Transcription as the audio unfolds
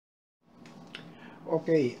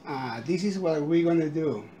Okay, this is what we're gonna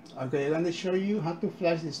do. Okay, I'm gonna show you how to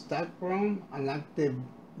flash the stack ROM, unlock the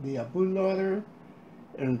bootloader,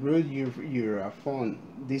 and root your phone.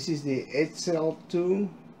 This is the XL2,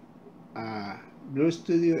 uh, Blue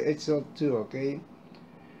Studio XL2. Okay.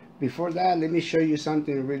 Before that, let me show you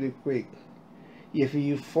something really quick. If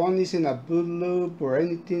your phone is in a boot loop or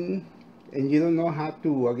anything, and you don't know how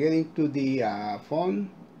to get into the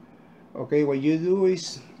phone, okay, what you do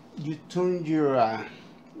is you turn your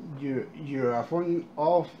phone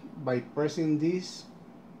off by pressing this,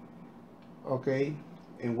 okay,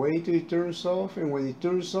 and wait till it turns off. And when it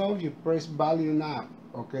turns off, you press volume up,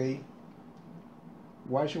 okay.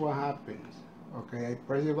 Watch what happens. Okay, I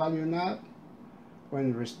press the volume up.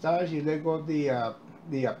 When it restarts, you let go of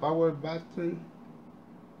the power button,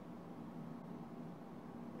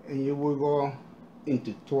 and you will go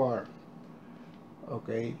into twerk.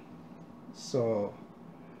 Okay, so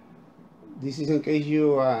this is in case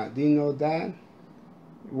you didn't know that.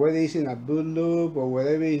 Whether it's in a boot loop or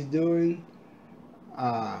whatever it's doing,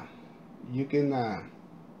 uh, you can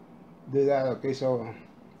do that. Okay, so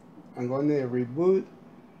I'm gonna reboot,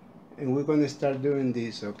 and we're gonna start doing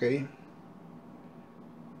this. Okay.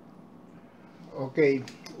 Okay,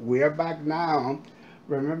 we are back now.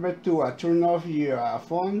 Remember to turn off your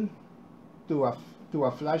phone to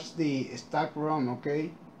flash the stack ROM.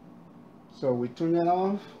 Okay, so we turn it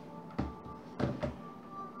off.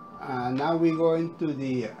 Now we go into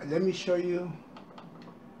the. Let me show you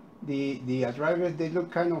the drivers. They look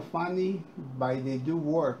kind of funny, but they do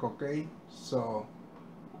work. Okay, so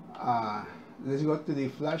let's go to the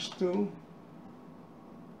flash tool.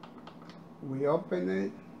 We open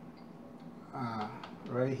it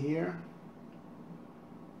right here.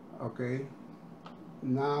 Okay,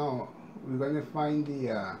 now we're gonna find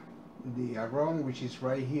the ROM, which is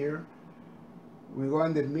right here. We go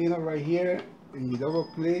in the middle right here, and you double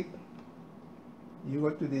click. You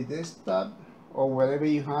go to the desktop or wherever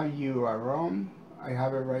you have your ROM. I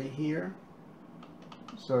have it right here.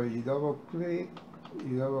 So you double click,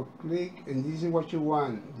 and this is what you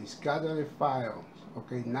want: the scattered files.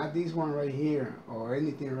 Okay, not this one right here or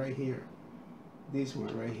anything right here. This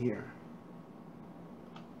one right here.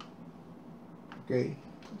 Okay,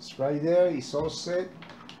 it's right there. It's all set.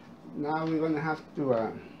 Now we're gonna have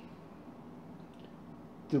to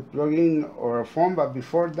plug in our phone, but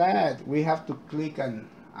before that we have to click and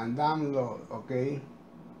download. Okay,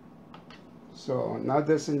 so now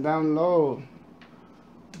there's a download.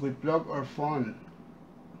 We plug our phone.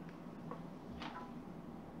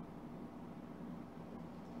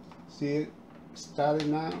 See it started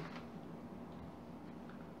now.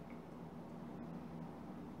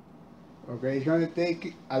 Okay, it's gonna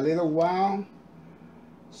take a little while,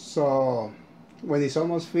 so when it's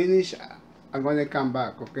almost finished, I'm gonna come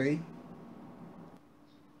back. Okay.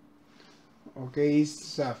 Okay,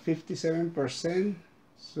 it's 57%,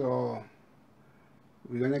 so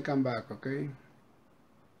we're gonna come back. Okay.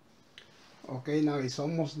 Okay, now it's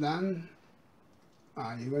almost done.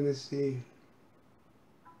 You're gonna see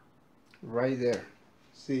right there.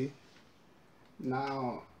 See,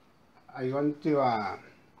 now I'm going to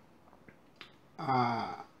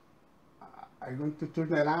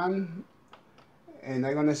turn it on, and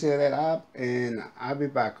I'm gonna set it up, and I'll be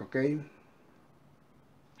back. Okay.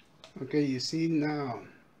 Okay, you see now,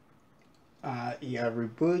 yeah,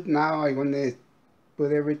 reboot. Now I'm gonna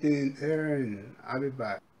put everything in there, and I'll be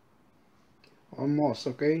back. Almost.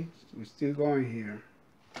 Okay, we're still going here.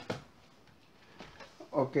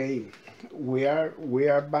 Okay, we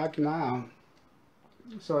are back now.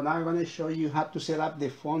 So now I'm gonna show you how to set up the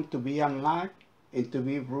phone to be unlocked and to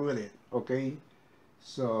be rooted. Okay,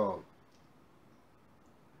 so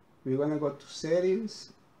we're gonna go to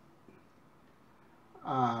settings.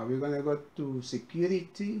 We're gonna go to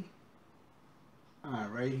security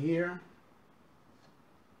right here.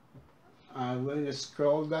 We're gonna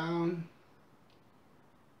scroll down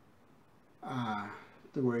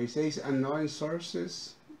to where it says unknown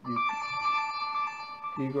sources.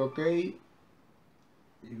 You go okay.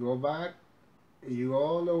 You go back. You go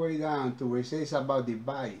all the way down to where it says about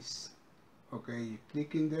device. Okay, you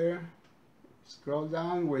click in there. Scroll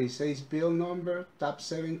down where it says build number. Tap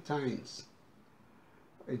 7 times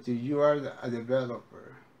until you are a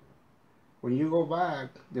developer. When you go back,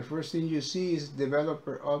 the first thing you see is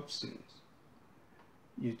developer options.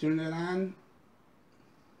 You turn it on,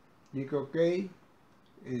 click OK,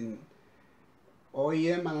 and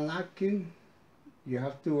OEM unlocking, you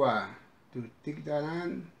have to tick that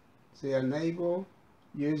on, say enable,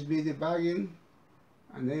 USB debugging,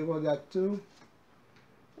 enable that too,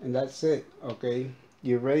 and that's it. Okay,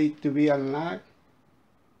 you're ready to be unlocked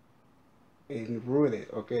and root it.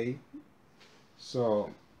 Okay,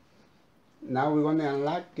 so now we're gonna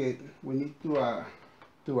unlock it. We need to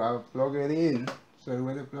plug it in. So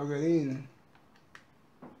we're gonna plug it in.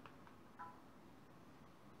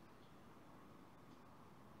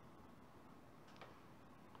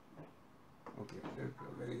 Okay, let's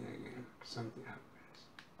plug it in again. Something happens.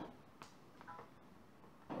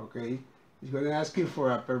 Okay, it's gonna ask you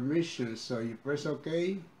for a permission. So you press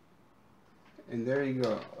OK, and there you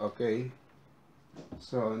go. Okay.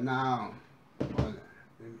 So now, hold on,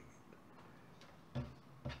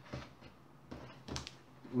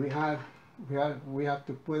 we have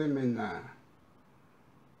to put them in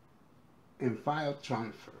file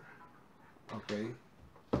transfer. Okay.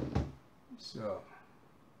 So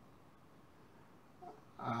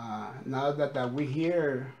now that we're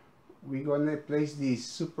here, we're gonna place the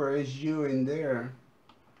Super SU in there.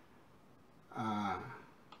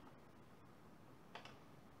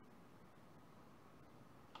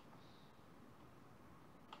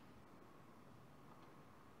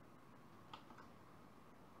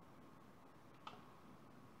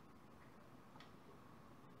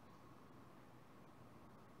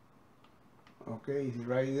 Okay, it's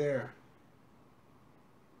right there.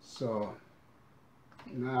 So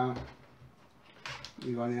now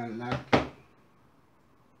we're gonna unlock it.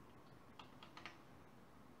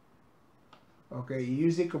 Okay,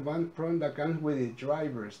 use the command prompt that comes with the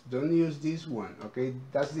drivers. Don't use this one. Okay,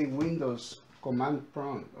 that's the Windows command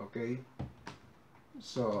prompt. Okay,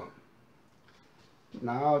 so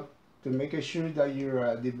now to make sure that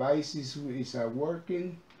your device is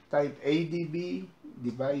working, type ADB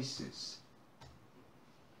devices.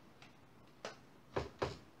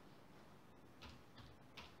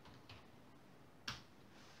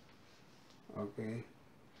 Okay.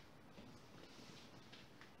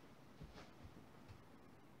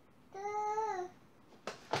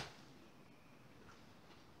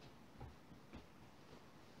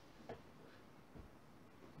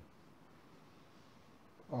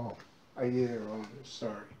 Oh, I did it wrong.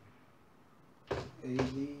 Sorry.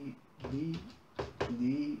 ADB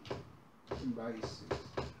devices.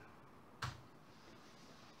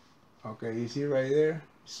 Okay, you see right there?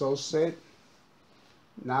 It's all set.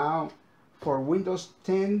 Now, for Windows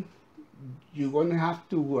 10, you're gonna have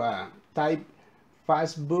to type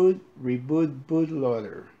fast boot reboot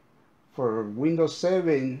bootloader. For Windows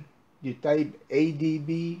 7, you type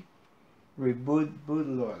ADB reboot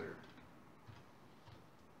bootloader.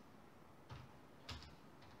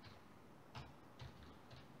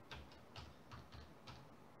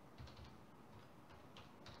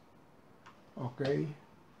 Okay,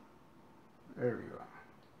 there we go.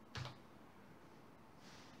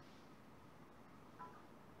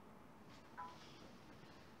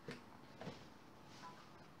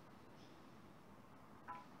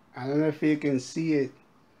 I don't know if you can see it.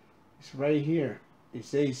 It's right here. It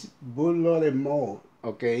says bootloader mode.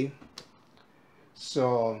 Okay.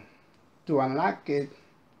 So to unlock it,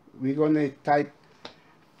 we're gonna type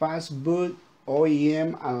fastboot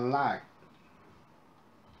OEM unlock.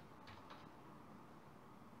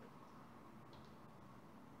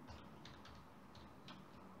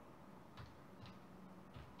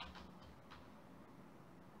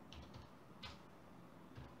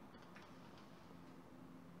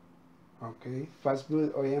 Okay,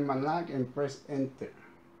 fastboot OEM unlock and press enter.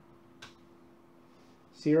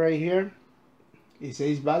 See right here? It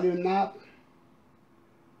says value not.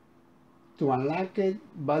 To unlock it,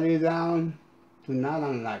 value down to not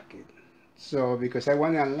unlock it. So because I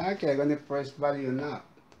want to unlock it, I'm going to press value not.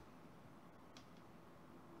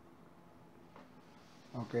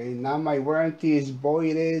 Okay, now my warranty is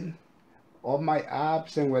voided. All my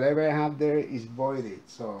apps and whatever I have there is voided.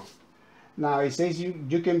 So now it says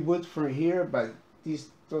you can boot from here, but this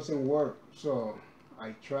doesn't work. So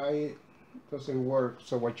I try it, doesn't work.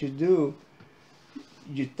 So what you do,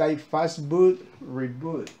 you type fastboot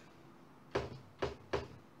reboot.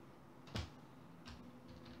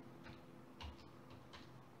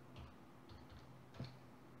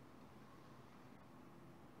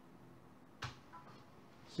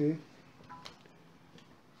 See?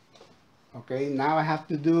 Okay, now I have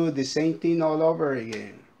to do the same thing all over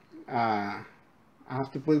again. I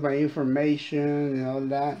have to put my information and all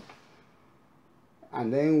that,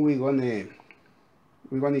 and then we're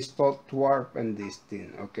gonna install TWARP and this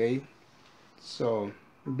thing. Okay, so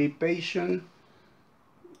be patient,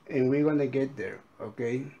 and we're gonna get there.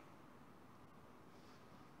 Okay,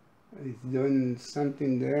 it's doing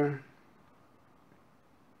something there.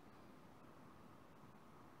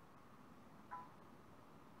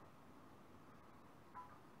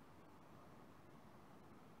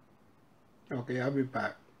 Okay, I'll be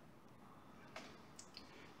back.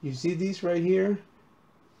 You see this right here?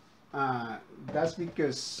 That's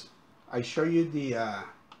because I show you the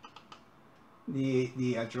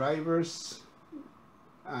drivers.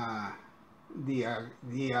 Uh, the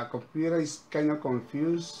computer is kind of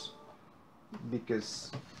confused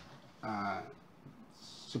because uh,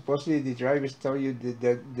 supposedly the drivers tell you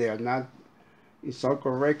that they are not installed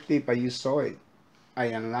correctly, but you saw it. I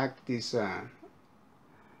unlocked these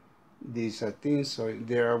things, so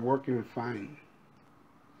they are working fine.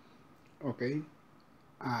 Okay,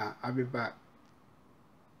 I'll be back.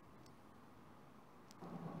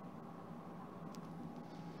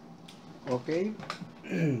 Okay,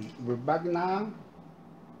 we're back now.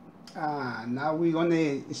 Now we're gonna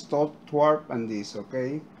install twarp on this.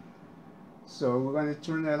 Okay, so we're gonna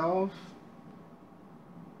turn it off,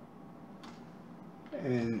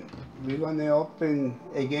 and we're gonna open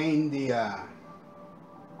again the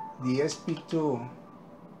SP2.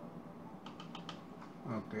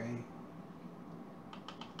 Okay.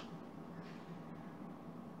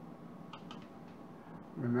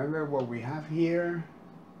 Remember what we have here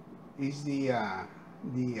is the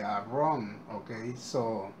ROM. Okay,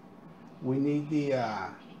 so we need the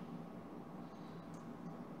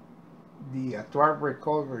twarp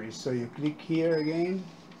recovery. So you click here again.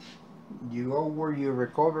 You go where your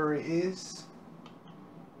recovery is.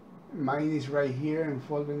 Mine is right here in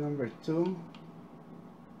folder number 2.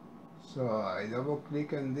 So I double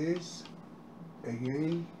click on this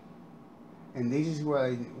again, and this is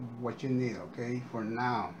what you need, okay, for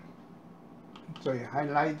now. So you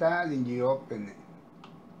highlight that and you open it.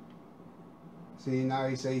 See, now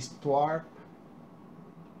it says twarp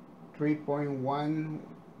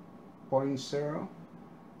 3.1.0,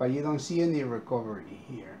 but you don't see any recovery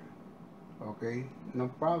here. Okay, no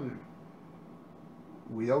problem.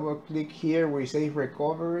 We double click here where it says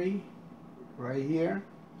recovery, right here.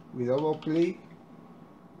 We double click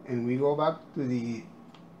and we go back to the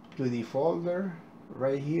folder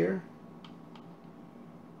right here.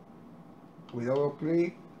 We double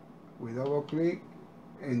click,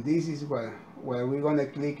 and this is what we're gonna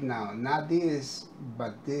click now. Not this,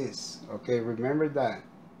 but this. Okay, remember that.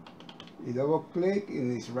 You double click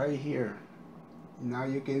and it's right here. Now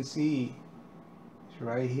you can see it's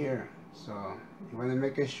right here. So you wanna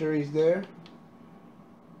make sure it's there.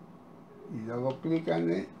 You double click on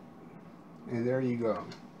it, and there you go.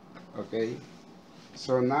 Okay,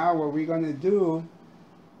 so now what we're gonna do,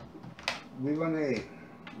 we're gonna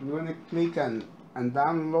click on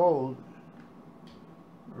download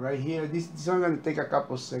right here. This is only gonna take a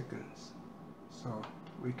couple seconds. So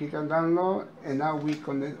we click on download, and now we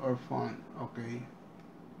connect our phone. Okay,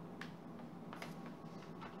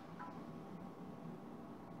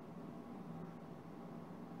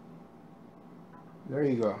 there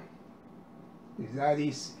you go. It's that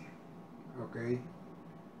easy. Okay,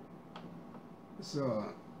 so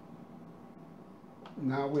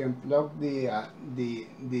now we unplug the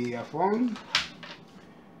phone,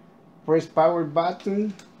 press power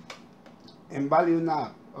button, and volume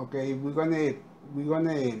up. Okay, we're gonna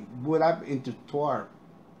boot up into twarp.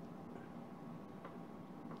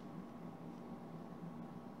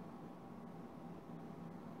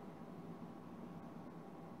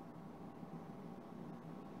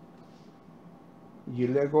 You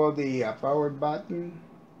let go of the power button,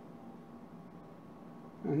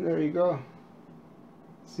 and there you go.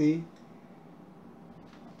 See,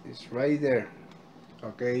 it's right there.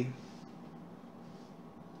 Okay,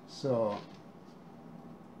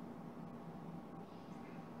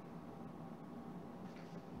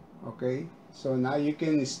 so now you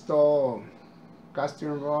can install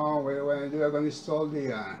custom ROM. What you want to do, I'm going to install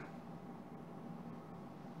the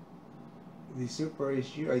Super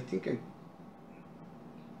SU. I think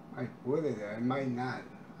I put it there. I might not.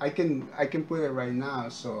 I can put it right now,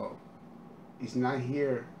 so it's not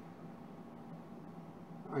here.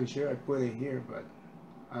 I'm sure I put it here, but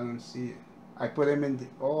I don't see it. I put them in the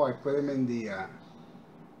I put them in the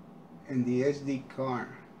SD card.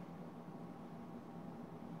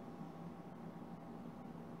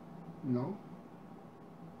 No,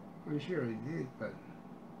 I'm sure I did, but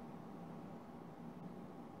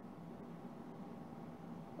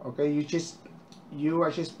okay. I just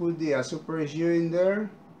put the Super SU in there,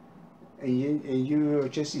 and you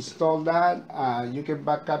just install that. You can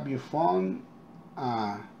back up your phone.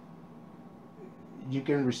 You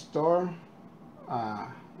can restore.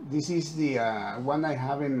 This is the one I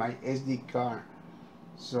have in my SD card.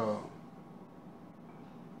 So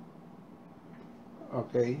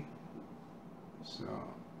okay, so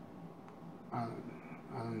I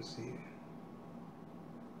don't see it.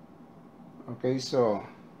 Okay, so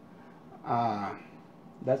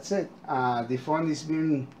That's it. The phone is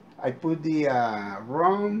being, I put the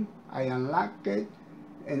ROM, I unlock it,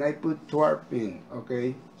 and I put 12 pin.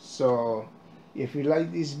 Okay, so if you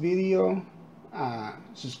like this video,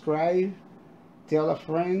 subscribe, tell a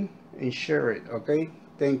friend, and share it. Okay,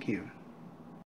 thank you.